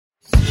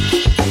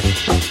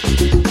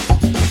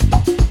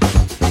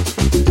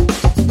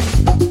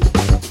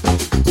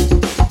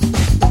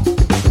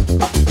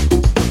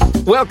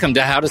Welcome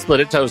to How to Split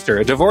a Toaster,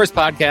 a divorce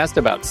podcast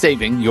about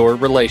saving your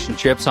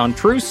relationships on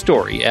True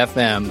Story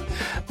FM.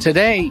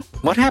 Today,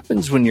 what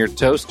happens when your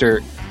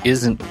toaster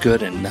isn't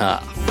good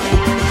enough?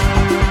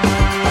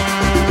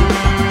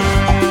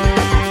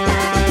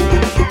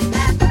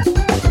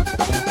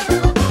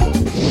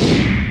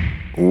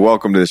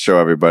 Welcome to the show,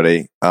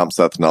 everybody. I'm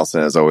Seth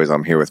Nelson. As always,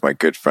 I'm here with my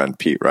good friend,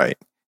 Pete Wright.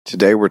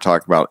 Today, we're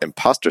talking about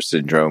imposter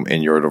syndrome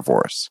in your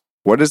divorce.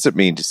 What does it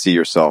mean to see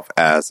yourself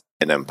as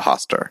an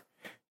imposter?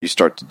 You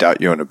start to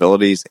doubt your own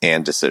abilities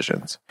and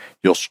decisions.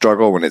 You'll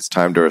struggle when it's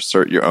time to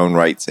assert your own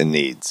rights and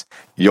needs.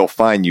 You'll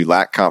find you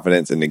lack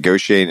confidence in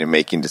negotiating and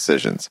making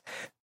decisions.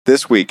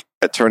 This week,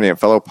 attorney and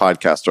fellow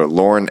podcaster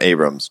Lauren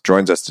Abrams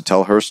joins us to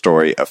tell her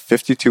story of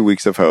 52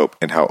 weeks of hope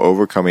and how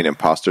overcoming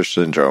imposter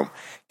syndrome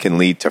can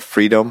lead to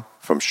freedom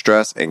from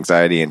stress,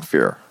 anxiety, and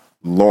fear.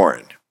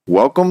 Lauren,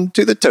 welcome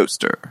to the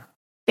Toaster.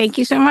 Thank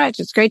you so much.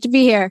 It's great to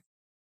be here.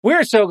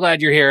 We're so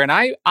glad you're here, and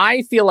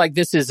I feel like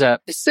this is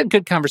a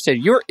good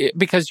conversation.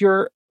 Because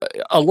you're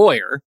a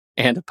lawyer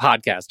and a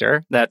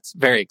podcaster. That's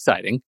very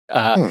exciting.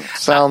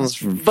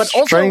 Sounds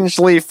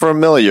strangely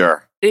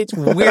familiar. It's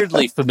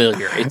weirdly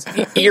familiar. It's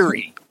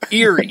eerie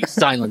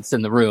silence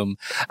in the room.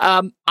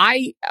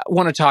 I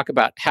want to talk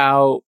about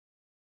how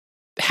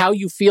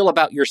you feel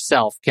about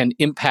yourself can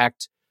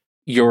impact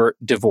your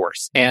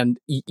divorce, and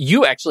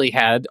you actually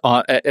had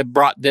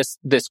brought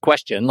this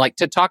question, like,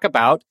 to talk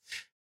about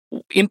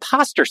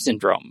imposter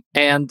syndrome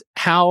and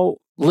how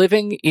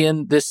living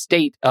in this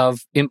state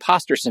of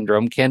imposter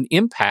syndrome can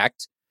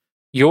impact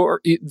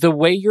the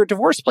way your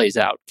divorce plays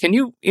out. Can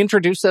you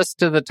introduce us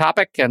to the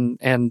topic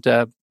and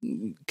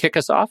kick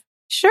us off?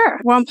 Sure.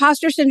 Well,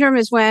 imposter syndrome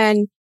is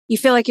when you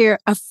feel like you're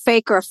a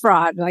fake or a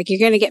fraud, like you're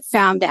going to get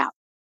found out.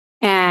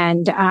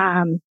 And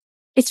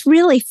it's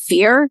really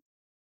fear.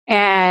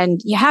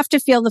 And you have to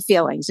feel the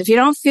feelings. If you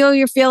don't feel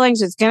your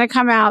feelings, it's going to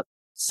come out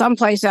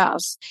someplace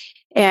else.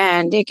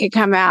 And it could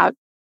come out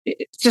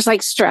just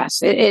like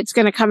stress. It's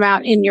going to come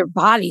out in your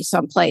body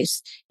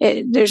someplace.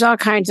 There's all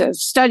kinds of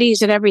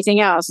studies and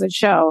everything else that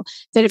show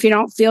that if you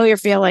don't feel your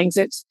feelings,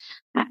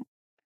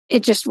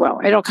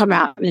 it'll come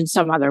out in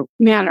some other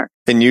manner.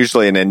 And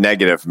usually in a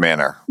negative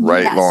manner,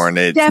 right, yes, Lauren?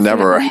 It's definitely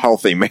never a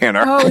healthy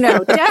manner. Oh,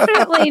 no,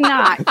 definitely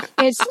not.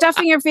 It's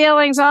stuffing your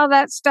feelings, all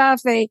that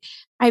stuff. I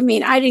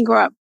didn't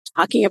grow up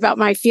talking about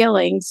my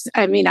feelings.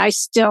 I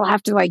still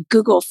have to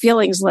Google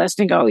feelings list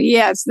and go,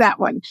 yeah, it's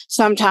that one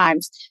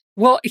sometimes.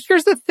 Well,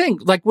 here's the thing.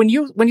 Like when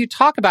you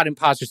talk about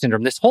imposter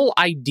syndrome, this whole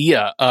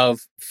idea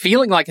of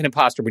feeling like an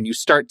imposter when you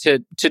start to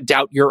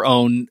doubt your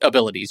own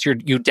abilities,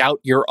 you doubt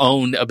your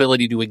own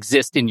ability to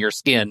exist in your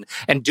skin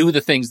and do the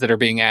things that are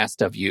being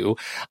asked of you.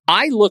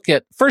 I look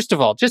at, first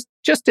of all,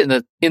 just in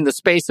the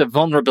space of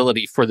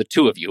vulnerability for the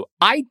two of you,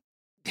 I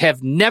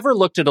have never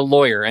looked at a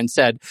lawyer and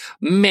said,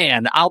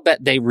 man, I'll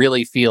bet they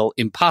really feel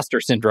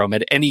imposter syndrome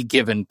at any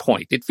given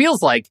point. It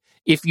feels like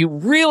if you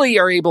really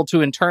are able to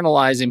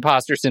internalize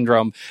imposter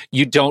syndrome,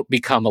 you don't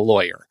become a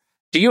lawyer.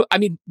 Do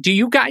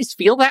you guys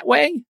feel that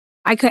way?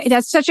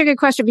 That's such a good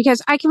question,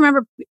 because I can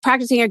remember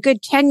practicing a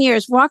good 10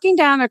 years, walking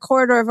down a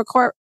corridor of a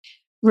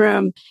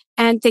courtroom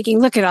and thinking,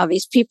 look at all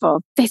these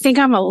people. They think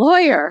I'm a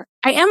lawyer.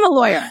 I am a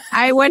lawyer.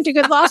 I went to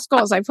good law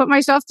schools. I put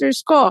myself through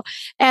school.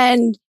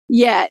 And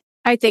yet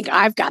I think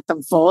I've got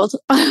them fooled.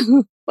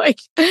 Like,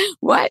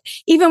 what?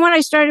 Even when I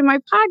started my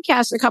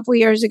podcast a couple of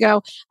years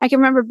ago, I can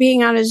remember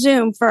being on a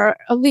Zoom for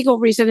a legal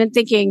reason and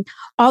thinking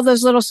all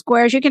those little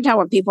squares, you can tell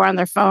when people are on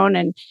their phone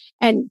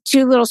and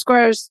two little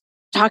squares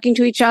talking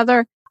to each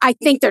other. I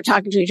think they're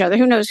talking to each other.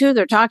 Who knows who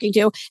they're talking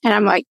to? And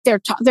I'm like, they're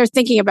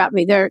thinking about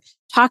me. They're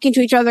talking to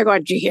each other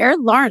going, did you hear?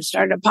 Lauren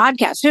started a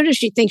podcast. Who does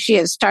she think she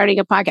is starting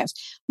a podcast?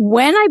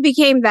 When I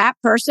became that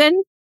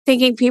person,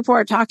 thinking people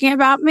are talking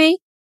about me,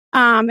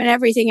 and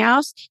everything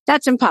else,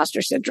 that's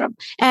imposter syndrome.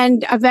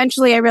 And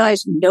eventually I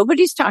realized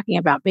nobody's talking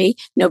about me.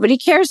 Nobody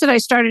cares that I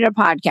started a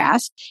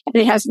podcast, and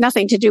it has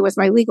nothing to do with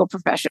my legal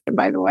profession,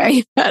 by the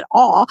way, at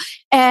all.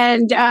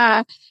 And,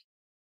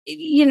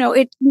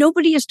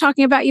 nobody is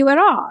talking about you at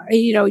all.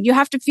 You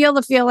have to feel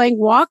the feeling,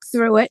 walk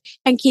through it,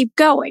 and keep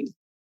going.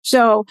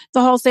 So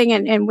the whole thing,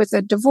 and with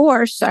a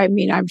divorce,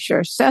 I'm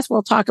sure Seth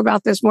will talk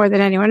about this more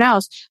than anyone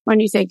else. When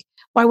you think,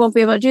 well, I won't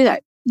be able to do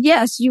that.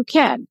 Yes, you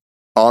can.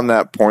 On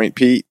that point,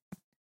 Pete,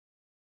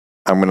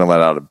 I'm going to let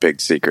out a big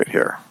secret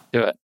here. Do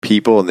it.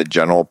 People in the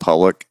general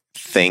public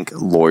think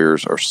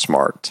lawyers are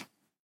smart.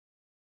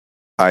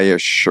 I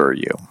assure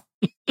you,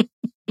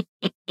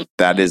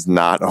 that is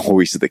not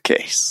always the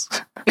case.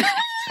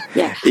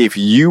 Yeah. If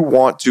you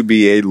want to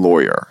be a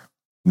lawyer,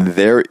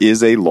 there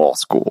is a law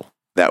school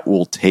that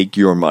will take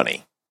your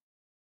money,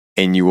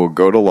 and you will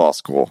go to law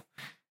school,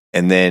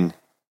 and then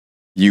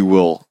you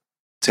will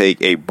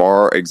take a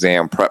bar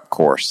exam prep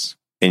course,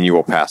 and you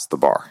will pass the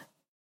bar.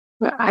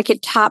 Well, I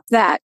could top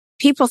that.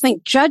 People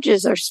think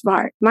judges are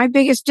smart. My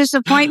biggest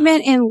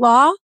disappointment in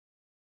law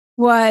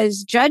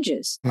was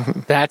judges.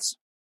 That's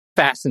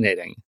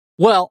fascinating.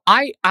 Well,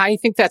 I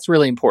think that's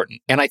really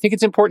important. And I think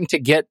it's important to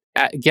get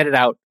it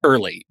out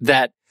early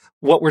that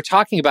what we're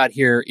talking about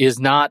here is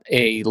not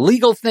a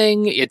legal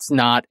thing. It's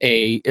not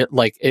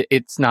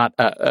it's not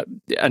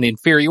an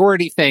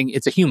inferiority thing.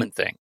 It's a human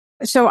thing.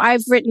 So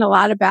I've written a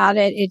lot about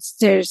it.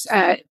 There's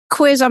a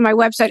quiz on my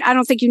website. I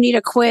don't think you need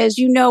a quiz.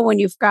 You know when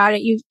you've got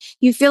it.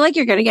 You feel like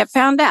you're going to get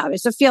found out.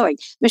 It's a feeling.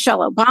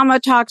 Michelle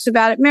Obama talks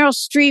about it. Meryl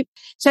Streep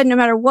said no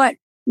matter what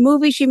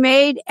movie she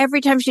made,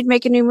 every time she'd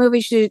make a new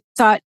movie, she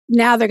thought,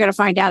 now they're going to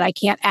find out I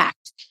can't act.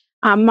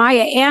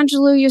 Maya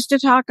Angelou used to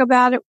talk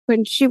about it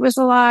when she was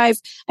alive.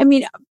 I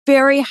mean,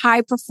 very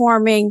high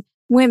performing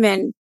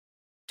women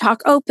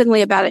talk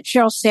openly about it.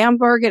 Sheryl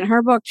Sandberg, in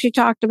her book, she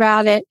talked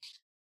about it.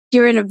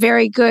 You're in a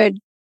very good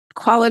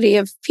quality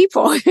of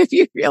people if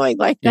you're feeling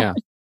like that.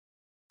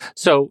 Yeah.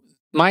 So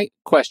my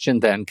question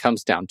then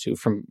comes down to,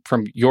 from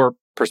your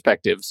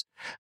perspectives,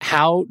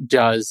 how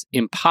does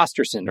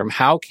imposter syndrome,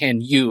 how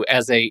can you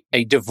as a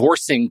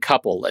divorcing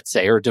couple, let's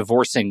say, or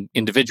divorcing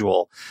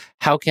individual,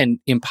 how can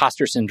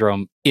imposter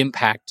syndrome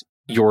impact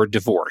your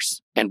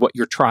divorce and what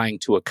you're trying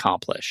to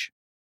accomplish?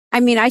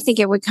 I mean, I think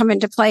it would come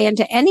into play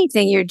into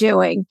anything you're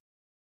doing.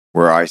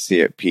 Where I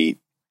see it, Pete,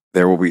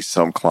 there will be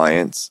some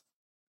clients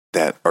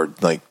that are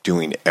like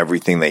doing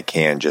everything they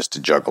can just to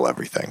juggle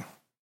everything,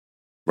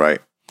 right?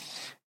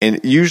 And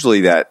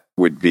usually that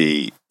would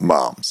be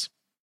moms.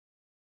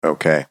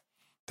 Okay.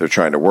 They're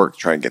trying to work,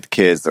 trying to get the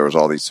kids. There was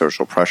all these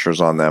social pressures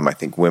on them. I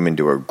think women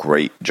do a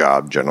great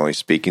job, generally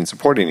speaking,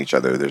 supporting each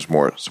other. There's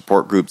more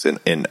support groups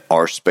in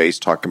our space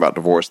talking about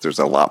divorce. There's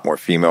a lot more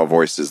female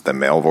voices than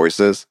male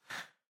voices.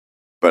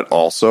 But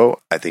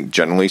also, I think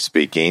generally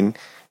speaking,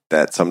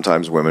 that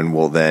sometimes women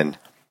will then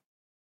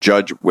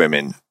judge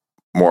women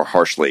more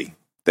harshly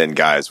than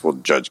guys will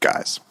judge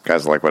guys.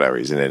 Guys are like, whatever,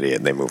 he's an idiot,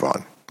 and they move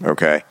on.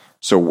 Okay?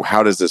 So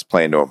how does this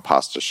play into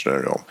imposter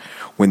syndrome?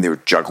 When they're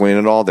juggling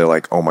it all, they're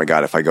like, oh my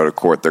God, if I go to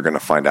court, they're going to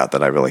find out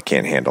that I really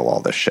can't handle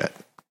all this shit,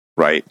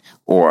 right?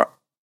 Or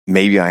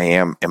maybe I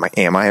am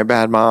I a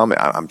bad mom?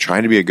 I'm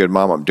trying to be a good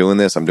mom. I'm doing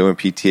this. I'm doing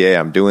PTA.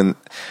 I'm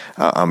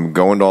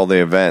going to all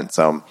the events.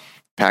 I'm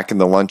packing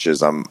the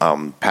lunches.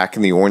 I'm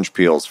packing the orange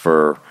peels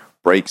for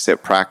breaks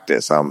at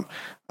practice. I'm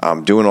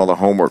doing all the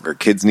homework, or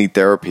kids need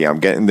therapy. I'm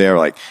getting there.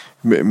 Like,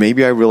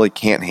 maybe I really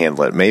can't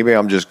handle it. Maybe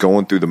I'm just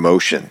going through the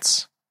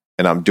motions.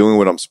 And I'm doing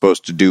what I'm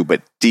supposed to do,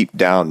 but deep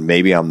down,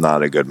 maybe I'm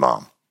not a good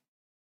mom.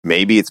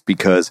 Maybe it's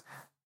because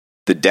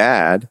the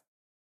dad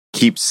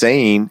keeps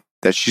saying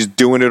that she's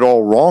doing it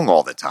all wrong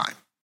all the time,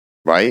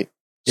 right?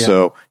 Yeah.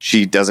 So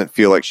she doesn't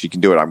feel like she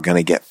can do it. I'm going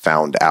to get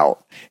found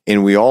out.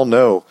 And we all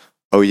know,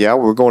 oh yeah,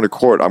 we're going to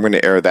court. I'm going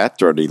to air that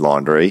dirty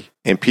laundry.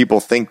 And people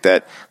think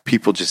that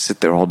people just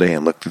sit there all day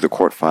and look through the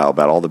court file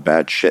about all the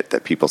bad shit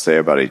that people say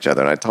about each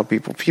other. And I tell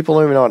people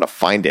don't even know how to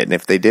find it. And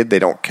if they did, they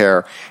don't care.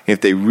 And if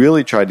they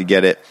really tried to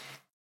get it,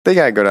 they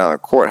got to go down to the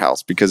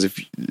courthouse, because if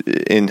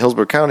in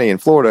Hillsborough County in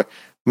Florida,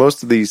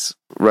 most of these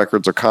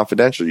records are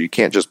confidential. You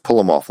can't just pull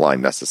them offline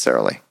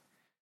necessarily.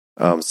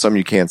 Some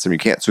you can, some you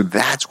can't. So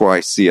that's where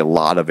I see a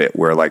lot of it,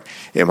 where like,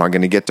 am I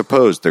going to get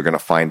deposed? They're going to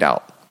find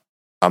out.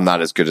 I'm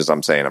not as good as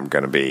I'm saying I'm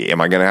going to be.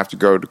 Am I going to have to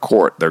go to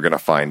court? They're going to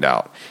find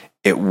out.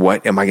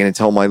 What am I going to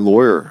tell my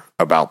lawyer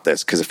about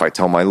this? Because if I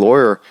tell my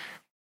lawyer,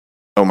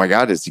 oh my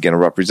God, is he going to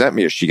represent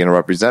me? Is she going to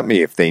represent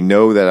me? If they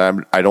know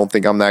that I don't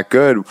think I'm that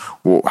good,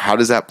 well, how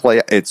does that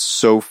play? It's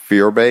so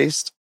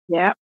fear-based.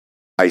 Yeah.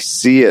 I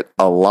see it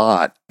a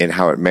lot in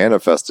how it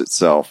manifests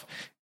itself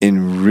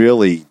in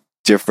really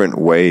different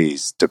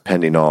ways,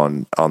 depending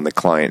on the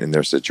client and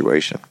their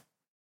situation.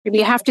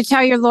 You have to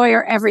tell your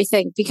lawyer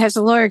everything, because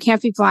the lawyer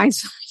can't be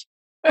blindsided.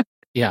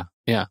 Yeah.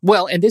 Yeah.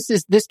 Well, and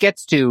this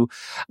gets to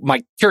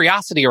my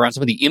curiosity around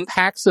some of the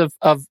impacts of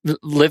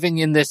living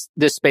in this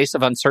space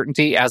of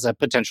uncertainty as a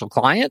potential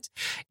client,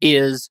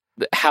 is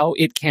how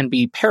it can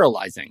be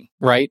paralyzing,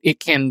 right? It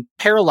can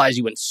paralyze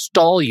you and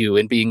stall you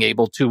in being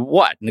able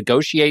to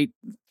negotiate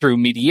through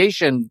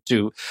mediation,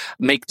 to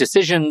make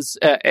decisions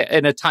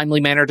in a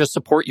timely manner to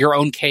support your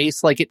own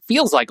case. Like, it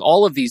feels like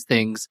all of these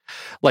things,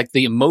 like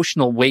the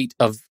emotional weight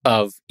of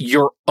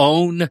your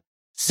own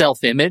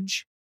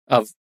self-image,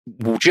 of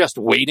just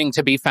waiting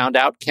to be found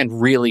out, can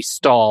really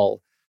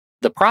stall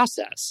the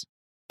process.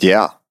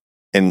 Yeah.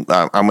 And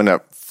I'm going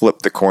to flip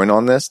the coin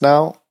on this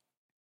now.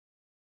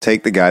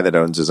 Take the guy that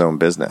owns his own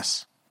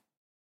business,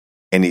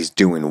 and he's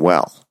doing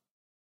well,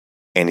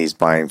 and he's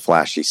buying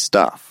flashy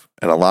stuff.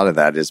 And a lot of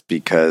that is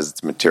because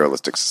it's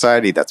materialistic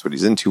society. That's what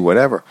he's into,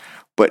 whatever.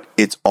 But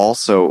it's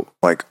also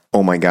like,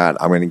 oh my God,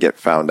 I'm going to get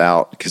found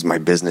out because my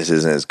business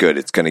isn't as good.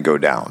 It's going to go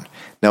down.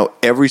 Now,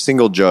 every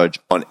single judge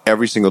on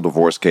every single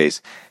divorce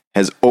case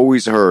has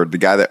always heard the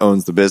guy that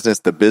owns the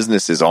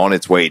business is on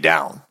its way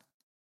down.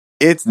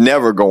 It's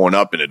never going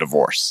up in a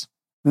divorce.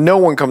 No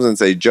one comes and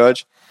says,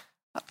 Judge,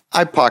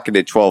 I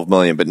pocketed $12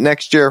 million, but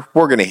next year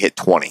we're going to hit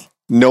 20.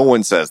 No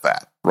one says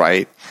that,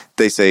 right?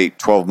 They say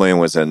 $12 million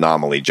was an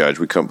anomaly, Judge.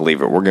 We couldn't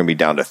believe it. We're going to be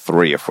down to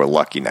 3 if we're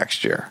lucky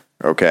next year,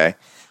 okay?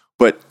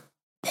 But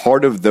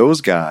part of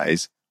those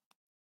guys,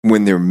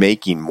 when they're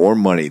making more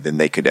money than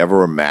they could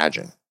ever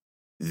imagine,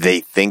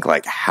 they think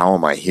like, how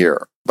am I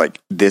here?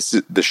 Like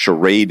the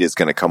charade is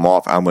going to come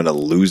off. I'm going to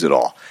lose it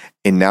all.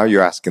 And now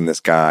you're asking this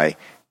guy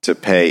to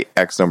pay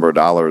X number of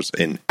dollars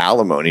in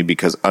alimony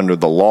because under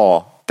the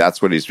law, that's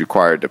what he's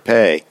required to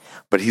pay.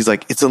 But he's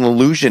like, it's an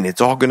illusion.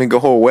 It's all going to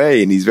go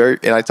away. And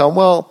and I tell him,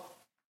 well,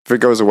 if it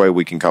goes away,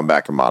 we can come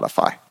back and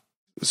modify.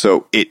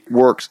 So it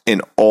works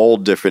in all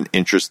different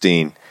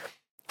interesting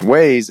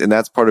ways. And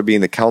that's part of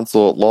being the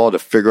counsel at law, to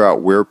figure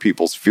out where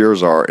people's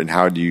fears are and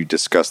how do you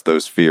discuss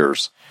those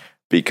fears.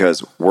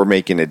 Because we're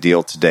making a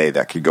deal today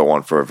that could go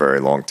on for a very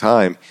long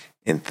time,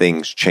 and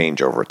things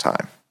change over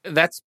time.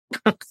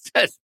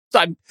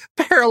 I'm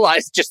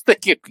paralyzed just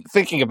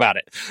thinking about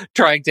it,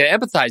 trying to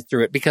empathize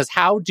through it, because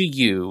how do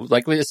you,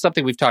 like, it's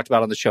something we've talked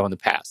about on the show in the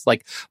past,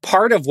 like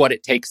part of what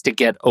it takes to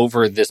get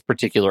over this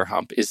particular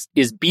hump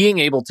is being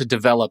able to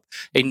develop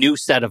a new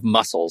set of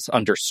muscles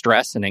under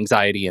stress and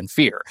anxiety and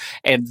fear.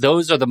 And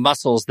those are the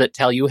muscles that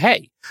tell you,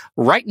 hey,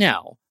 right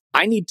now,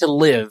 I need to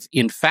live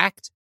in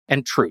fact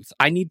and truth.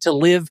 I need to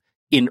live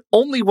in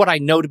only what I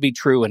know to be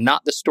true and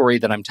not the story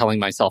that I'm telling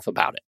myself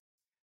about it.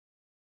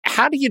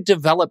 How do you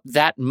develop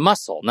that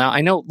muscle? Now,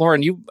 I know,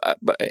 Lauren, you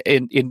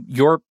in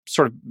your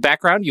sort of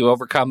background, you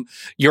overcome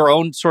your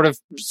own sort of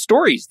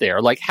stories there.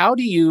 Like, how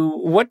do you,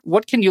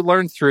 what can you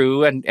learn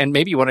through, and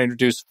maybe you want to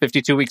introduce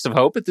 52 Weeks of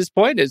Hope at this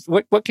point, is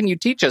what can you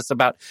teach us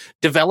about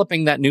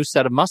developing that new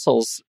set of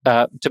muscles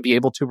to be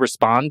able to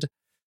respond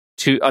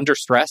to under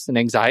stress and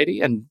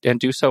anxiety and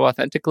do so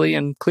authentically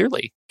and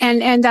clearly?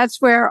 And that's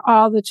where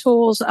all the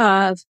tools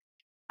of,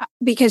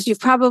 because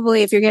you've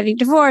probably, if you're getting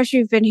divorced,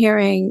 you've been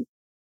hearing,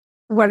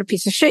 what a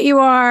piece of shit you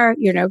are,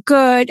 you're no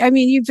good. I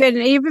mean, you've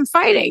been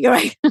fighting,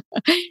 right?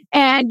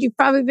 And you've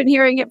probably been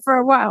hearing it for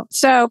a while.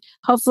 So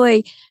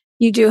hopefully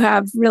you do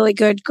have really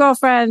good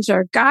girlfriends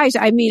or guys.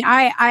 I mean,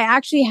 I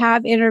actually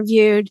have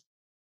interviewed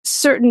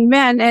certain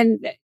men,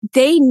 and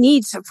they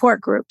need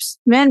support groups.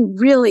 Men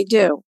really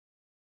do.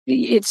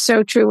 It's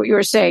so true what you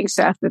were saying,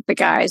 Seth, that the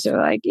guys are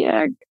like,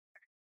 yeah,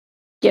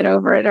 get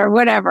over it or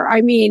whatever.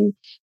 I mean,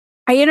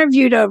 I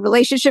interviewed a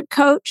relationship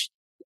coach,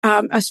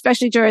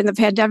 especially during the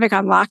pandemic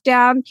on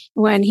lockdown,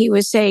 when he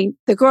was saying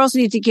the girls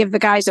need to give the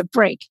guys a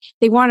break.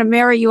 They want to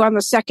marry you on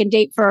the second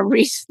date for a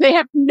reason. They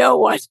have no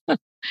one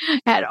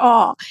at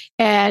all.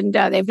 And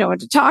they have no one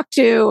to talk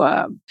to.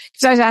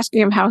 Because I was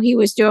asking him how he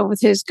was doing with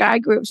his guy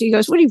groups. He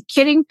goes, what are you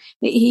kidding?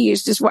 He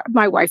used this,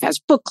 my wife has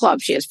book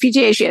club. She has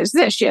PTA. She has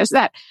this. She has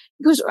that.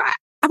 He goes,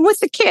 I'm with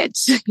the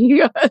kids. He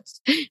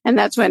goes, and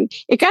that's when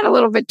it got a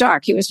little bit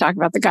dark. He was talking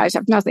about the guys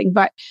have nothing,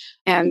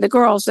 and the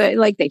girls,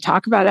 like, they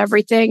talk about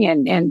everything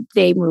and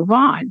they move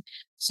on.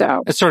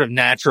 So it's sort of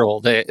natural,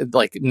 they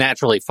like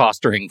naturally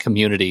fostering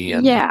community.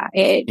 And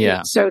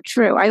it's so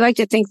true. I like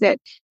to think that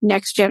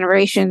next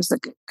generations, the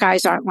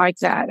guys aren't like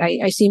that.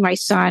 I see my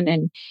son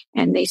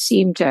and they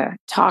seem to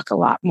talk a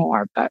lot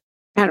more, but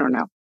I don't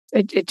know.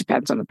 It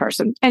depends on the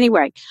person.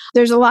 Anyway,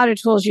 there's a lot of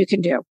tools you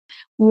can do.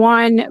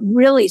 One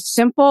really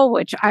simple,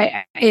 which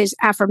is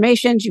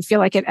affirmations. You feel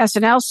like an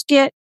SNL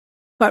skit,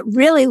 but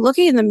really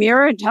looking in the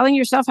mirror and telling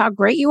yourself how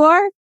great you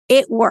are,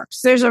 it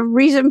works. There's a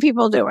reason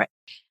people do it.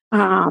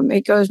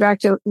 It goes back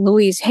to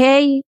Louise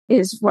Hay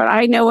is what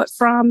I know it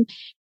from.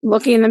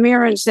 Looking in the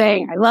mirror and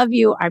saying, I love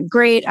you. I'm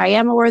great. I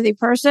am a worthy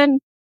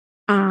person.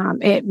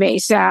 It may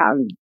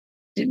sound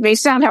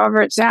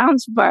however it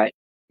sounds, but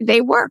they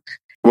work.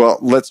 Well,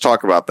 let's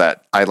talk about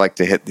that. I like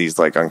to hit these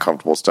like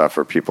uncomfortable stuff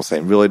for people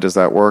saying, really, does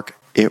that work?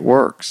 It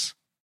works.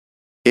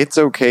 It's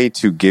okay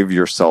to give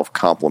yourself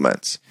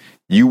compliments.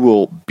 You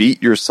will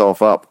beat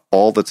yourself up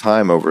all the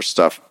time over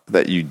stuff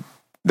that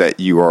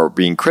you are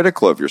being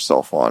critical of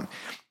yourself on.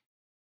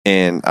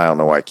 And I don't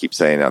know why I keep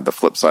saying the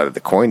flip side of the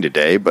coin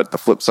today, but the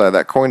flip side of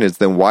that coin is,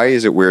 then why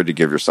is it weird to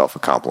give yourself a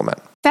compliment?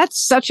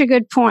 That's such a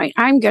good point.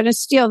 I'm going to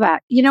steal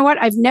that. You know what?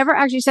 I've never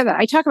actually said that.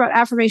 I talk about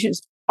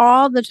affirmations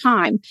all the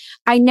time.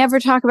 I never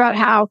talk about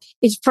how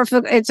it's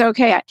perfect. It's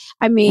okay.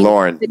 I mean,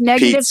 Lauren,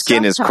 Pete's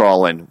skin is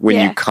crawling. When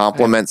you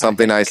compliment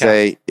something I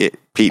say,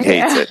 Pete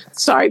hates it.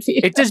 Sorry,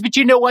 Pete. It does, but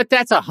you know what?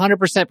 That's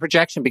 100%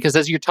 projection, because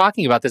as you're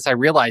talking about this, I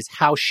realize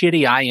how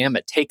shitty I am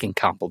at taking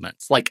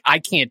compliments. Like, I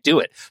can't do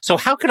it. So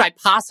how could I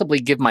possibly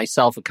give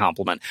myself a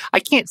compliment? I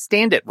can't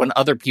stand it when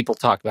other people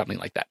talk about me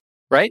like that,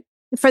 right?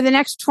 For the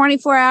next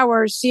 24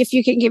 hours, see if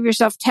you can give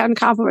yourself 10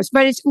 compliments.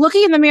 But it's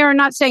looking in the mirror and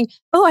not saying,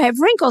 oh, I have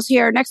wrinkles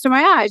here next to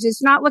my eyes.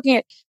 It's not looking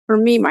at, for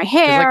me, my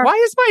hair. Like,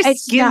 why is my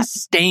skin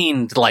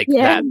stained like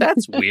that?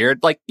 That's weird.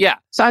 Like,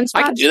 sunspots.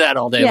 I can do that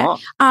all day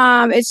long.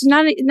 It's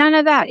none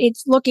of that.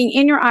 It's looking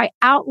in your eye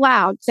out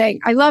loud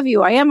saying, I love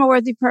you. I am a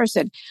worthy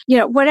person. You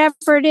know,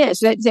 whatever it is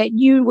that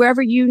you,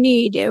 wherever you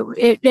need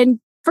it. And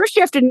first,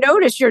 you have to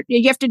notice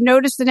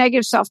the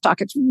negative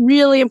self-talk. It's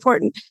really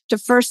important the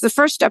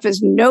first step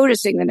is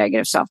noticing the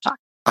negative self-talk.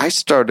 I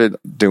started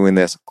doing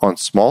this on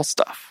small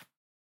stuff.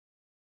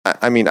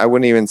 I mean, I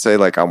wouldn't even say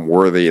like I'm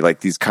worthy,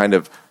 like these kind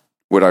of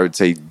what I would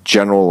say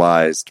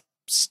generalized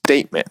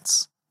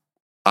statements.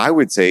 I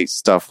would say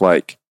stuff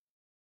like,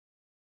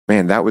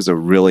 man, that was a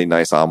really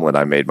nice omelet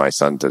I made my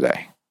son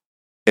today.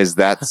 Is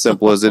that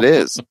simple as it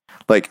is?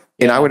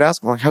 And I would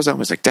ask him, like, how's that? I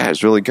was like, Dad,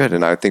 it's really good.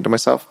 And I would think to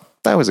myself,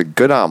 that was a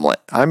good omelet.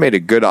 I made a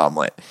good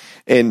omelet.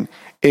 And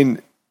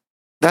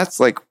that's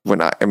like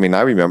I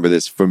remember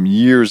this from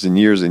years and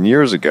years and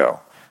years ago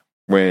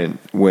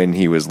when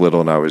he was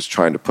little and I was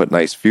trying to put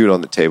nice food on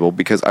the table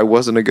because I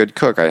wasn't a good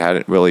cook. I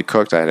hadn't really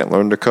cooked. I hadn't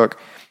learned to cook.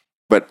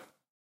 But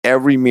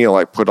every meal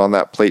I put on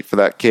that plate for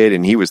that kid,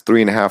 and he was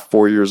 3.5,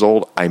 4 years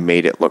old, I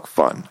made it look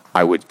fun.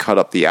 I would cut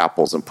up the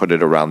apples and put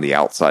it around the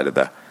outside of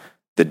the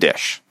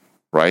dish,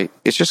 right?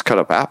 It's just cut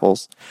up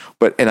apples.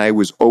 And I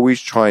was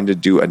always trying to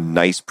do a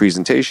nice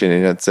presentation,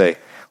 and I'd say,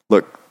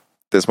 look,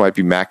 this might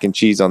be mac and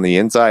cheese on the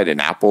inside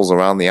and apples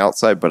around the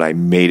outside, but I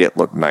made it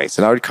look nice.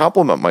 And I would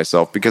compliment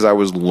myself because I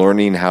was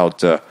learning how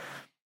to,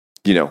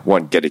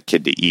 one, get a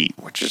kid to eat,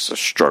 which is a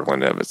struggle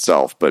in and of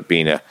itself, but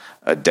being a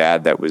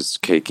dad that was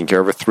taking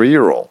care of a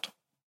 3-year-old.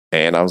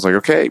 And I was like,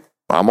 okay,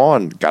 I'm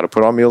on, got to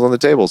put on meals on the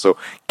table. So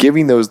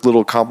giving those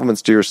little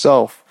compliments to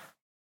yourself,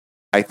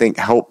 I think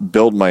helped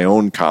build my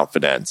own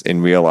confidence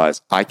and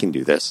realize I can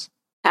do this.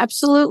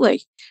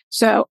 Absolutely.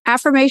 So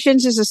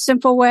affirmations is a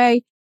simple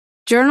way.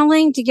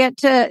 Journaling to get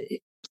to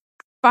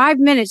 5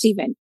 minutes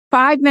even.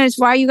 5 minutes.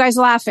 Why are you guys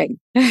laughing?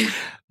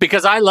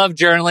 Because I love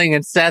journaling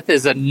and Seth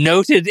is a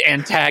noted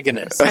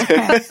antagonist.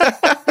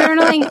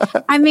 Journaling.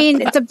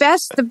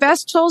 The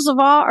best tools of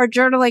all are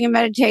journaling and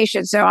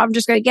meditation. So I'm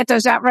just going to get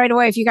those out right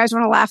away. If you guys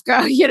want to laugh,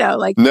 go,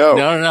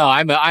 No.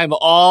 I'm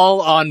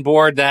all on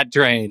board that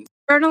train.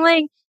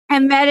 Journaling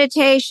and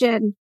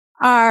meditation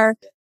are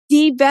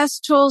the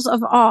best tools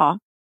of all.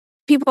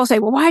 People say,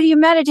 well, why do you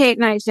meditate?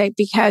 And I say,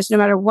 because no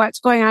matter what's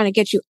going on, it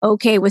gets you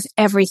okay with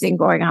everything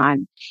going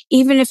on,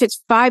 even if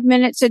it's 5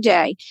 minutes a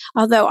day.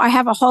 Although I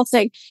have a whole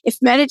thing. If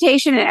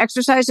meditation and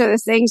exercise are the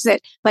things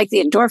that, like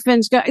the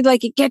endorphins,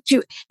 it gets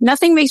you,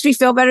 nothing makes me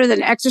feel better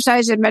than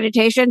exercise and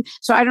meditation.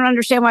 So I don't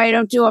understand why I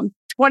don't do them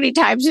 20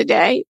 times a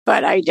day,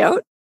 but I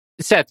don't.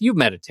 Seth, you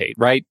meditate,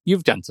 right?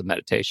 You've done some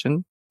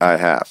meditation. I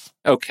have.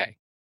 Okay.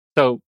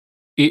 So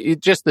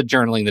it's just the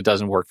journaling that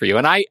doesn't work for you.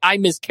 And I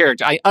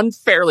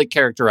unfairly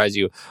characterize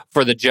you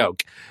for the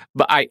joke.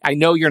 But I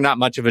know you're not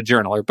much of a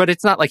journaler, but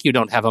it's not like you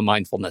don't have a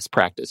mindfulness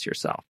practice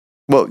yourself.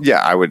 Well, yeah,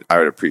 I would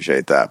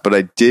appreciate that. But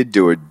I did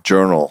do a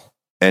journal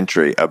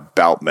entry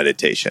about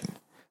meditation.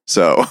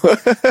 So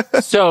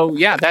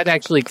yeah, that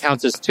actually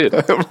counts as 2.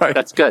 Right.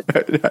 That's good.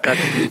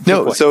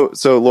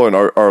 So Lauren,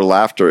 our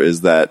laughter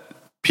is that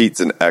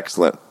Pete's an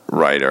excellent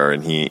writer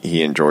and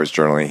he enjoys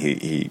journaling.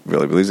 He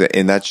really believes it.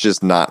 And that's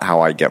just not how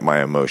I get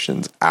my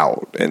emotions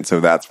out. And so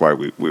that's why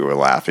we were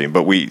laughing.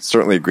 But we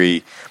certainly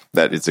agree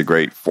that it's a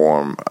great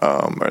form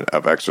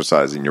of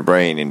exercising your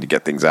brain and to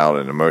get things out.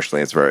 And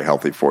emotionally, it's very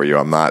healthy for you.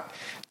 I'm not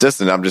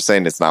distant. I'm just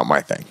saying it's not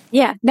my thing.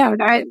 Yeah, no.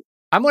 I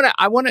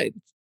want to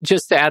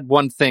just add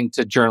one thing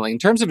to journaling in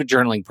terms of a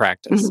journaling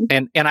practice.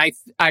 Mm-hmm. And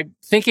I'm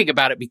thinking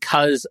about it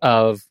because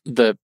of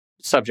the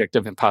subject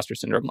of imposter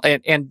syndrome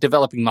and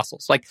developing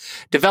muscles. Like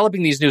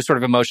developing these new sort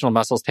of emotional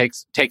muscles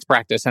takes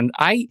practice. And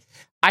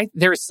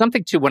there's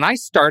something to when I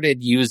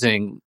started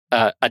using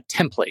a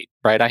template,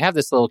 right? I have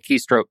this little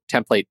keystroke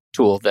template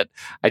tool that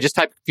I just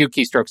type a few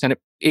keystrokes and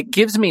it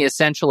gives me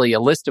essentially a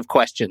list of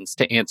questions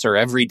to answer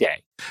every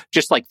day.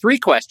 Just like 3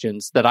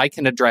 questions that I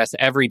can address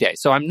every day.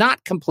 So I'm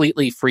not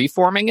completely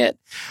free-forming it.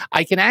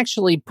 I can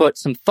actually put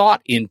some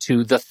thought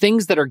into the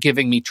things that are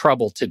giving me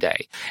trouble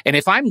today. And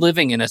if I'm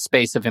living in a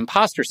space of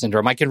imposter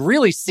syndrome, I can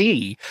really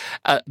see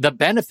the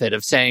benefit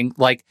of saying,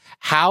 like,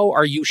 how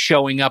are you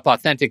showing up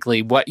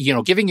authentically?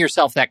 Giving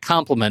yourself that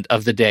compliment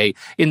of the day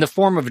in the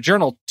form of a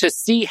journal to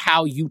see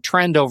how you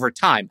trend over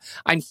time.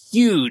 I'm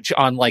huge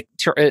on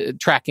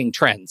tracking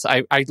trends.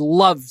 I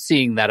love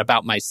seeing that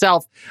about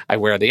myself. I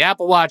wear the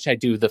Apple Watch. I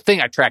do the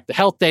thing. I track the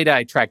health data.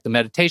 I track the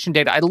meditation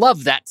data. I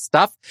love that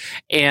stuff.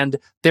 And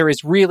there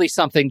is really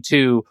something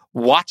to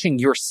watching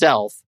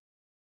yourself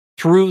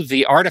through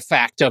the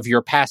artifact of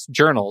your past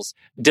journals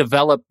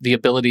develop the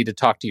ability to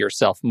talk to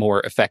yourself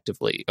more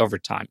effectively over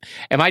time.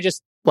 Am I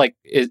just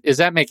does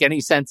that make any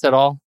sense at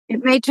all?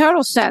 It made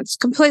total sense,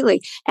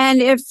 completely.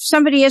 And if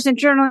somebody isn't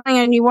journaling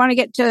and you want to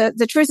get to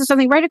the truth of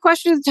something, write a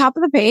question at the top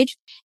of the page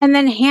and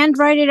then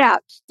handwrite it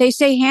out. They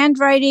say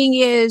handwriting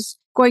is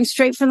going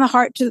straight from the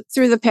heart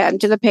through the pen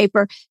to the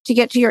paper to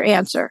get to your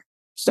answer.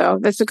 So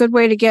that's a good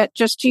way to get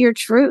just to your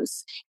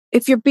truth.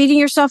 If you're beating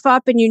yourself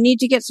up and you need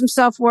to get some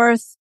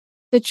self-worth,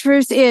 the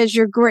truth is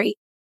you're great.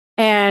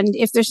 And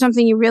if there's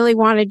something you really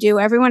want to do,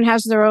 everyone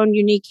has their own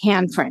unique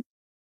handprint.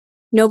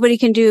 Nobody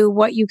can do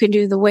what you can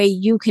do the way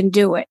you can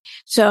do it.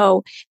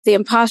 So the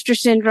imposter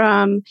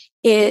syndrome,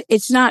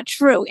 it's not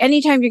true.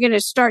 Anytime you're going to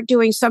start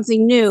doing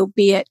something new,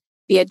 be it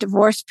a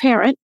divorced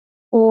parent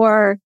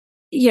or,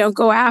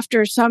 go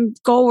after some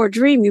goal or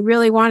dream you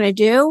really want to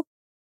do,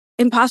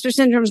 imposter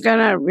syndrome is going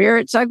to rear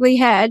its ugly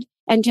head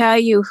and tell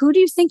you, who do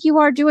you think you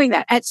are doing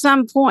that at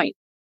some point?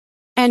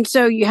 And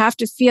so you have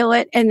to feel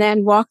it and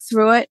then walk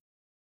through it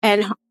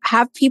and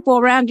have people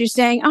around you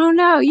saying, oh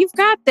no, you've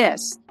got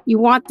this. You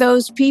want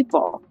those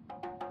people,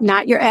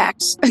 not your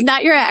ex.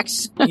 Not your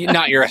ex.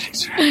 Not your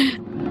ex.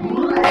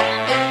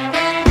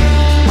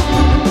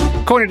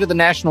 According to the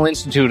National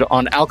Institute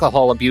on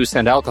Alcohol Abuse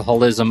and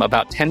Alcoholism,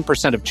 about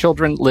 10% of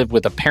children live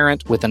with a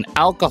parent with an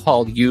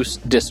alcohol use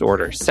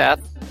disorder.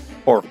 Seth,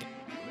 horrible.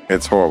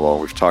 It's horrible.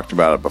 We've talked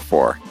about it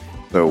before.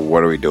 So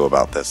what do we do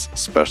about this,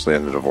 especially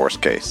in a divorce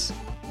case?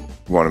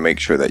 We want to make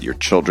sure that your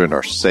children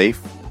are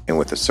safe and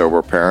with a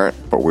sober parent,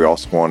 but we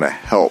also want to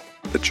help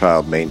the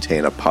child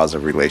maintain a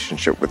positive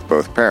relationship with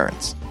both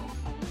parents.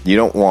 You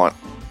don't want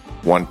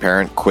one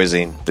parent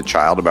quizzing the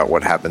child about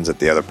what happens at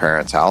the other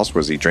parent's house.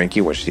 Was he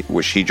drinking? Was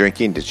she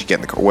drinking? Did she get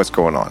in the car? What's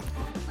going on?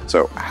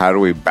 So how do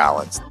we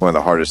balance? One of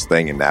the hardest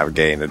things in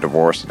navigating a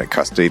divorce and a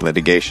custody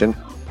litigation?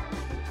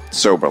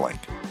 SoberLink.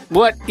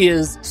 What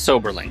is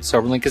SoberLink?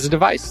 SoberLink is a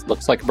device.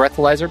 Looks like a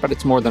breathalyzer, but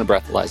it's more than a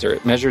breathalyzer.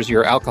 It measures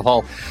your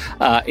alcohol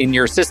in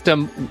your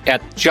system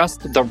at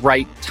just the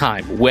right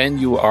time. When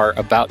you are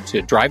about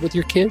to drive with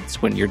your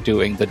kids, when you're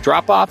doing the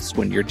drop-offs,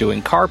 when you're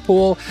doing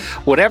carpool,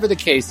 whatever the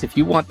case, if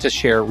you want to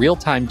share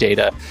real-time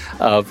data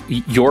of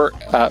your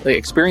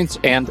experience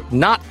and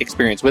not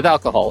experience with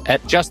alcohol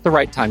at just the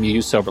right time, you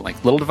use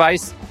SoberLink. Little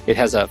device. It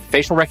has a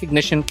facial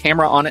recognition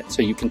camera on it,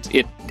 so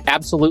it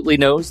absolutely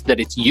knows that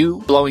it's you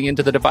blowing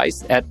into the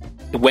device at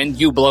when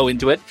you blow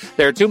into it.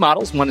 There are two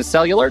models. One is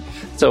cellular,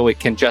 so it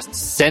can just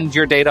send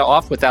your data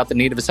off without the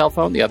need of a cell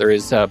phone. The other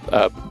is a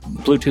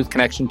Bluetooth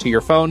connection to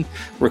your phone,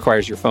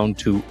 requires your phone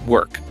to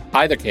work.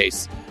 Either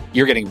case,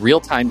 you're getting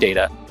real-time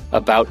data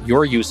about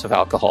your use of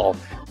alcohol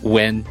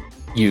when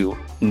you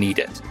need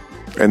it.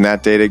 And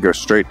that data goes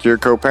straight to your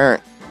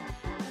co-parent.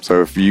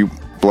 So if you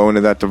blow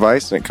into that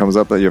device and it comes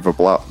up that you have a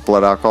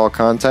blood alcohol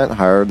content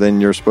higher than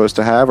you're supposed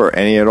to have or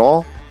any at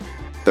all,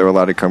 they're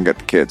allowed to come get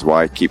the kids.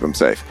 Why? Keep them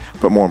safe.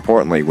 But more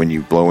importantly, when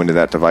you blow into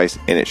that device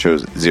and it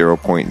shows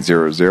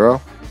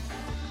 0.00,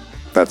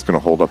 that's going to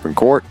hold up in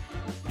court.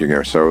 You're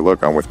going to say,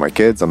 look, I'm with my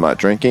kids, I'm not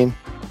drinking.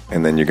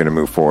 And then you're going to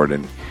move forward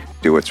and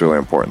do what's really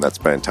important. That's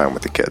spending time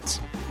with the kids.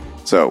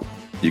 So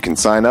you can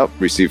sign up,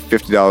 receive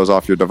 $50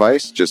 off your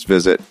device. Just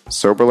visit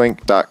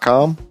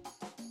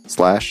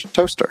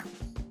soberlink.com/toaster.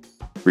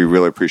 We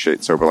really appreciate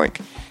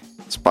SoberLink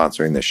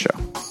sponsoring this show.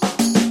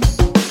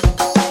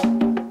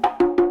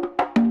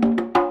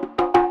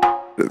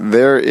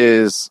 There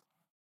is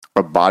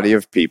a body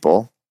of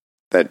people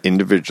that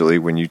individually,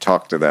 when you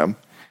talk to them,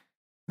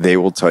 they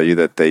will tell you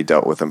that they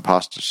dealt with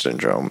imposter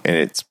syndrome, and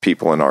it's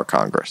people in our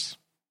Congress.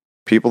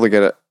 People that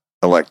get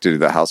elected to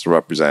the House of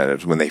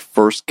Representatives, when they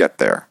first get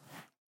there,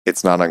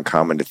 it's not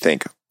uncommon to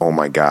think, oh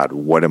my God,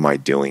 what am I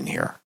doing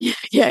here?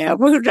 Yeah.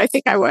 What did I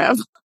think I am?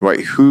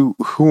 Right. Who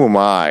am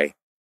I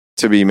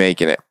to be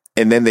making it?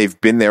 And then they've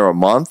been there a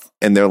month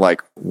and they're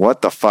like,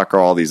 what the fuck are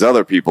all these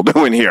other people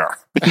doing here?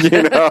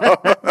 You know?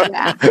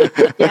 Yeah.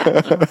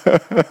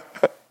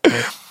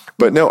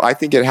 But no, I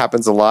think it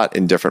happens a lot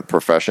in different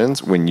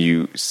professions. When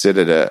you sit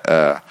at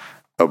a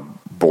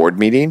board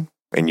meeting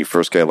and you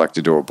first get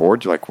elected to a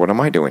board, you're like, what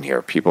am I doing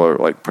here? People are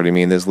like putting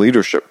me in this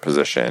leadership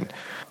position.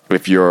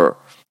 If you're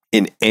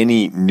in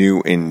any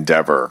new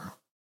endeavor,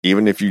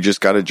 even if you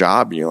just got a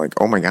job, you're like,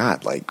 oh my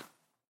God, like,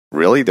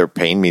 really? They're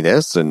paying me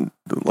this? And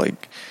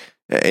like,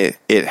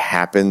 it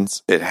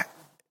happens. It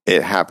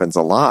happens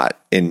a lot.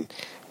 And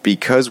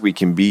because we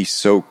can be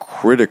so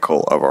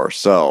critical of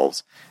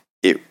ourselves,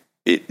 it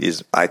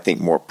is, I think,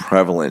 more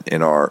prevalent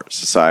in our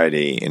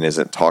society and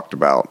isn't talked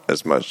about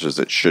as much as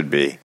it should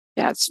be.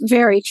 That's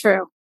very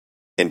true.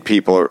 And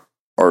people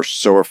are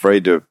so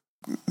afraid to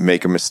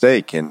make a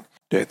mistake. And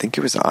I think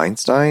it was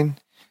Einstein,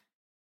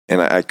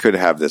 and I could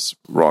have this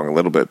wrong a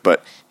little bit,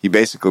 but he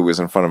basically was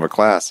in front of a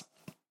class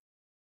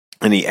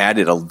and he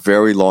added a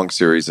very long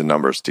series of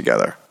numbers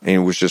together and he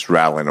was just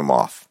rattling them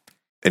off.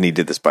 And he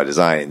did this by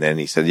design. And then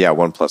he said,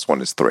 1 +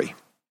 1 is 3.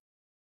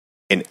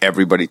 And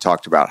everybody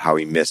talked about how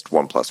he missed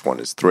 1 + 1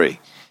 is 3,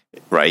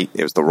 right?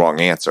 It was the wrong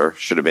answer.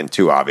 Should have been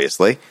 2,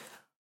 obviously.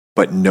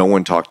 But no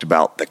one talked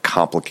about the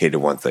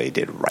complicated ones that he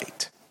did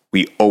right.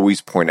 We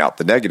always point out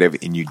the negative,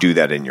 and you do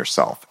that in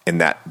yourself.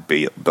 And that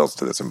builds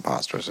to this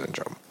imposter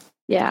syndrome.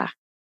 Yeah.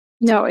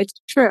 No, it's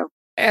true.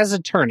 As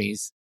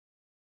attorneys,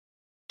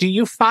 do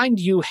you find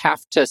you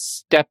have to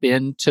step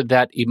into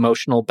that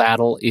emotional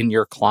battle in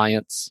your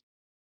client's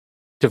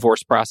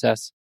divorce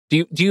process?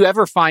 Do you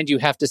ever find you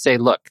have to say,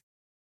 look,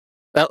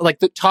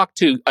 talk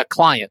to a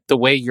client the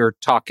way you're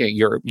talking,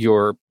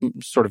 you're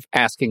sort of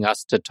asking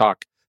us to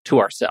talk to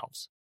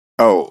ourselves?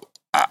 Oh,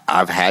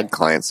 I've had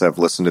clients that have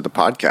listened to the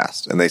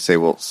podcast and they say,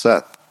 well,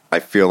 Seth, I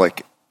feel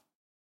like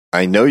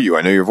I know you.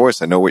 I know your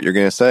voice. I know what you're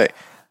going to say.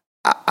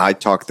 I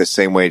talk the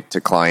same way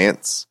to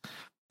clients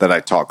that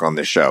I talk on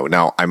this show.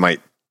 Now, I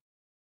might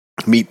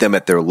meet them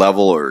at their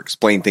level or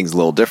explain things a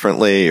little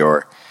differently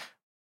or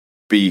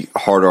be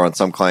harder on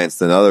some clients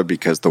than other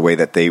because the way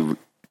that they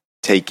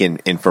take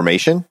in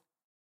information,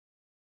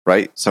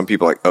 right? Some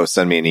people are like, oh,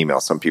 send me an email.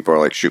 Some people are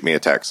like, shoot me a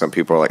text. Some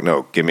people are like,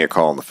 no, give me a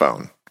call on the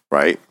phone,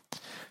 right?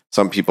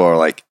 Some people are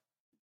like,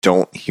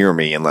 don't hear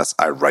me unless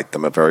I write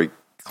them a very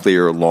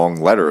clear,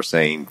 long letter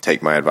saying,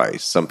 take my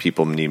advice. Some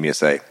people need me to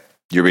say,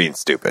 you're being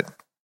stupid.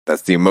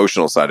 That's the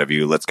emotional side of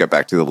you. Let's get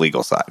back to the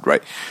legal side,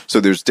 right? So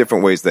there's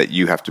different ways that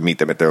you have to meet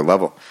them at their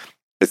level.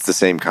 It's the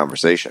same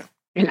conversation.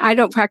 and I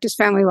don't practice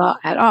family law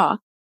at all,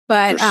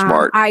 but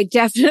smart. I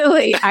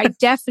definitely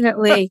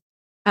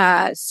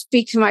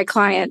speak to my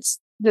clients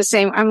the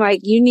same. I'm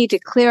like, you need to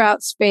clear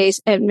out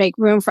space and make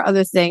room for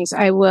other things.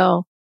 I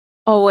will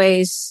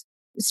always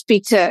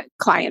speak to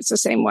clients the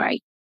same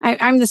way.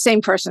 I'm the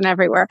same person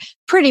everywhere,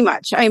 pretty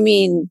much. I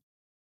mean,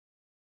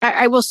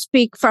 I will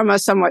speak from a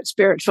somewhat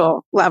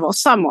spiritual level,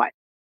 somewhat.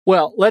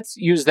 Well, let's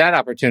use that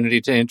opportunity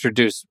to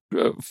introduce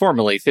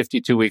formally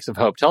 52 Weeks of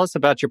Hope. Tell us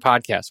about your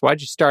podcast. Why'd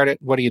you start it?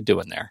 What are you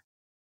doing there?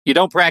 You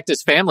don't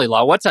practice family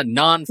law. What's a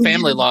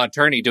non-family law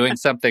attorney doing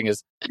something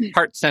as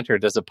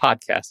heart-centered as a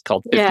podcast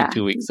called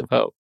 52 Weeks of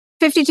Hope?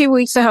 52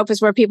 Weeks of Hope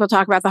is where people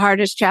talk about the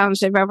hardest challenge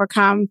they've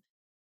overcome,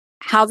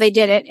 how they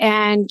did it,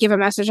 and give a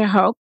message of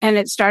hope. And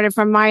it started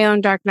from my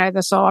own dark night of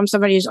the soul. I'm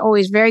somebody who's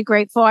always very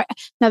grateful.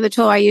 Another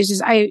tool I use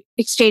is I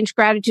exchange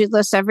gratitude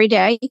lists every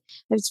day.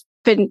 It's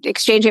been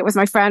exchanging it with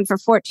my friend for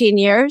 14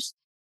 years.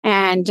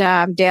 And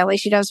daily,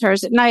 she does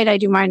hers at night. I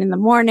do mine in the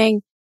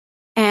morning.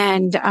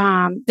 And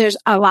there's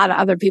a lot of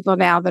other people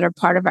now that are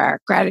part of our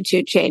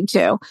gratitude chain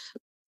too.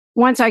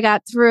 Once I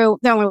got through,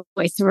 the only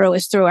way through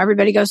is through.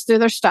 Everybody goes through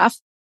their stuff.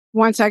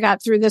 Once I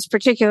got through this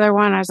particular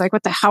one, I was like,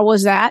 what the hell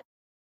was that?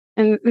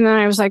 And then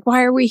I was like,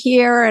 why are we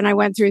here? And I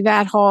went through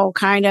that whole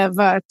kind of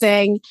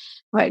thing.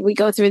 But we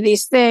go through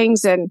these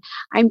things, and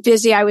I'm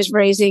busy. I was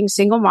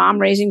single mom,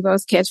 raising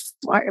both kids.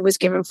 I was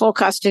given full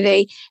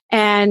custody.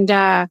 And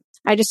I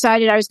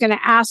decided I was going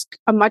to ask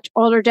a much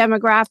older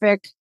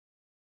demographic,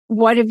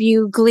 what have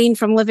you gleaned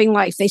from living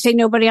life? They say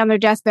nobody on their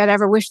deathbed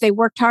ever wished they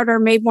worked harder or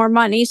made more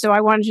money. So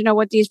I wanted to know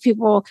what these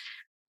people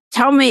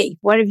tell me.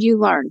 What have you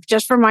learned?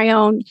 Just for my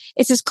own,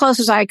 it's as close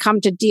as I come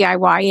to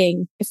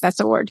DIYing, if that's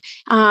a word.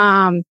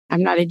 I'm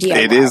not a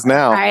DIYer. It is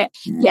now.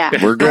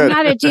 We're good.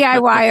 I'm not a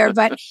DIYer,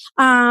 but,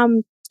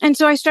 and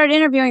so I started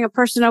interviewing a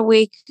person a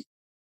week,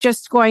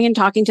 just going and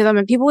talking to them,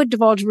 and people would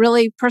divulge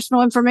really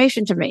personal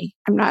information to me.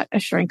 I'm not a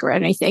shrink or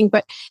anything,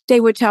 but they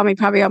would tell me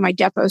probably all my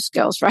depot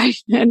skills, right?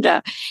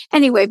 And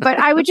anyway, but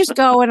I would just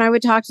go and I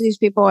would talk to these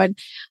people. And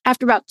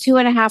after about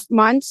 2.5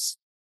 months,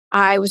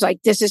 I was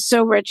like, this is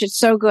so rich. It's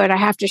so good. I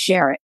have to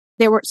share it.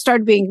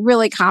 Started being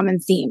really common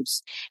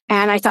themes.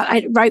 And I thought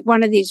I'd write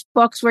one of these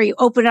books where you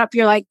open up,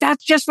 you're like,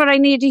 that's just what I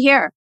need to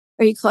hear.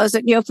 Or you close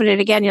it and you open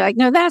it again. You're like,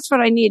 no, that's what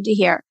I need to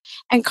hear.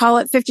 And call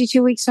it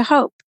 52 Weeks of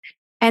Hope.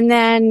 And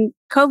then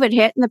COVID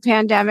hit and the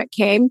pandemic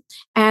came,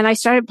 and I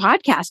started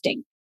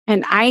podcasting.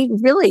 And I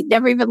really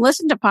never even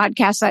listened to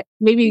podcasts.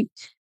 Maybe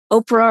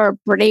Oprah or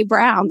Brene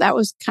Brown. That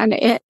was kind of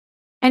it.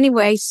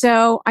 Anyway,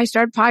 so I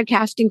started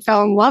podcasting,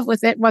 fell in love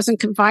with it,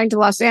 wasn't confined to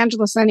Los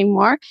Angeles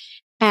anymore.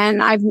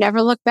 And I've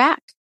never looked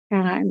back.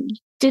 And I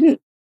didn't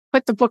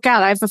put the book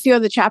out. I have a few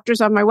of the chapters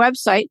on my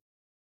website.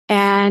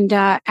 And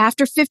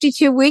after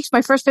 52 weeks,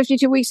 my first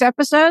 52 weeks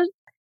episode,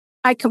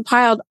 I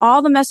compiled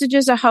all the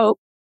messages of hope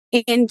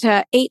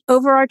into 8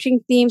 overarching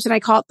themes, and I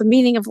call it the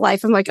meaning of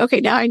life. I'm like,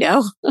 okay, now I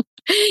know.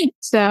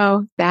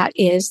 So that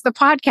is the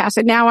podcast.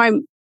 And now I'm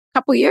a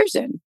couple years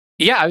in.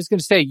 Yeah, I was going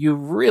to say, you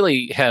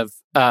really have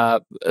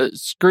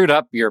screwed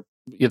up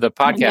the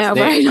podcast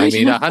name. Right? I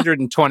mean,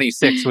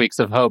 126 Weeks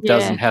of Hope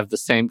doesn't have the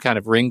same kind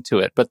of ring to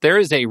it, but there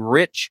is a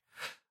rich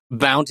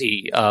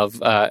bounty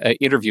of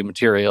interview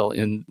material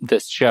in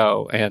this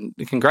show. And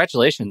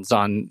congratulations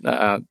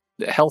on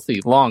healthy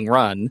long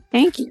run.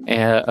 Thank you.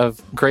 Of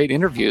great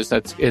interviews.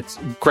 It's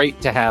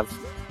great to have.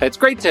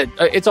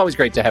 It's always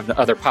great to have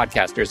other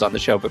podcasters on the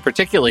show, but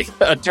particularly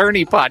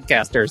attorney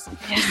podcasters.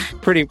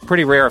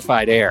 Pretty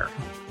rarefied air.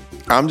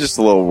 I'm just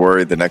a little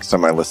worried the next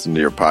time I listen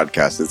to your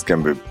podcast, it's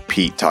going to be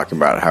Pete talking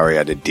about how he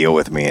had to deal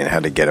with me and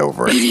how to get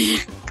over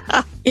it.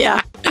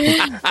 Yeah.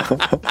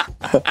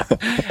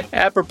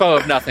 Apropos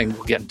of nothing,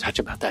 we'll get in touch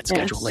about that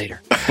schedule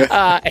later.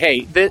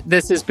 Hey,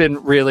 this has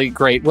been really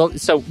great. Well,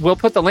 so we'll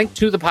put the link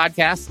to the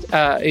podcast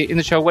in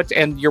the show.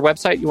 And your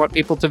website you want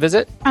people to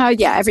visit?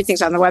 Yeah,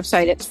 everything's on the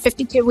website. It's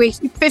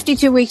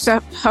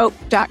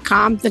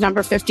 52weeksofhope.com, the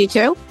number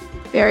 52.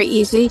 Very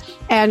easy.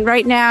 And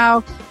right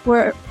now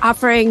we're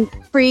offering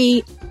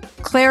free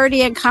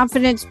clarity and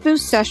confidence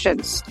boost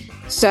sessions.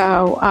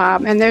 So,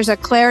 and there's a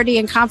clarity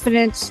and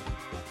confidence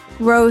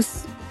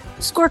growth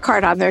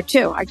scorecard on there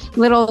too. A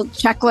little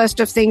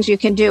checklist of things you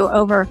can do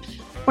over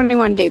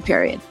 21-day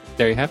period.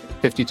 There you have it.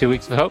 52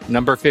 Weeks of Hope,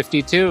 number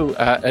 52.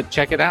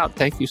 Check it out.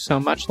 Thank you so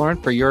much, Lauren,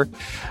 for your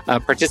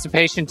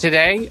participation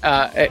today.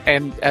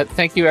 And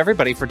thank you,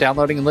 everybody, for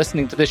downloading and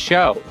listening to this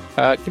show.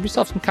 Give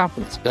yourself some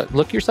compliments.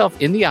 Look yourself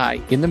in the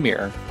eye, in the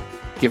mirror.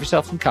 Give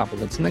yourself some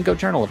compliments, and then go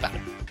journal about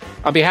it.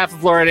 On behalf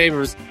of Lauren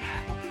Abrams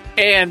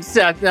and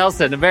Seth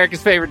Nelson,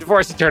 America's favorite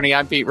divorce attorney,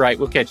 I'm Pete Wright.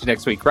 We'll catch you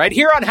next week right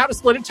here on How to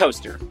Split a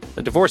Toaster,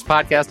 the divorce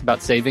podcast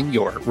about saving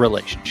your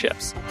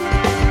relationships.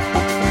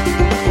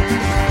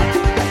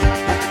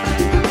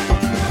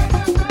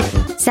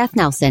 Seth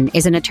Nelson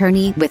is an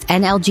attorney with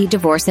NLG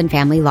Divorce and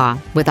Family Law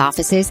with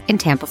offices in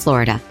Tampa,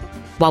 Florida.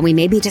 While we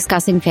may be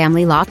discussing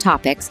family law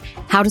topics,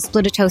 How to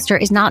Split a Toaster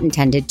is not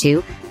intended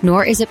to,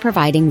 nor is it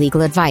providing legal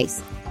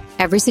advice.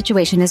 Every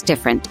situation is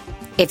different.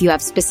 If you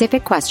have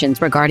specific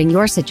questions regarding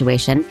your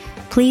situation,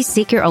 please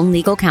seek your own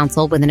legal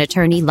counsel with an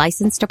attorney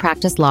licensed to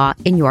practice law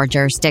in your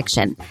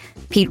jurisdiction.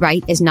 Pete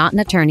Wright is not an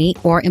attorney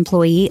or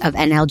employee of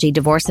NLG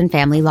Divorce and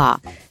Family Law.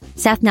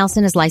 Seth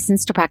Nelson is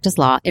licensed to practice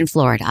law in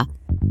Florida.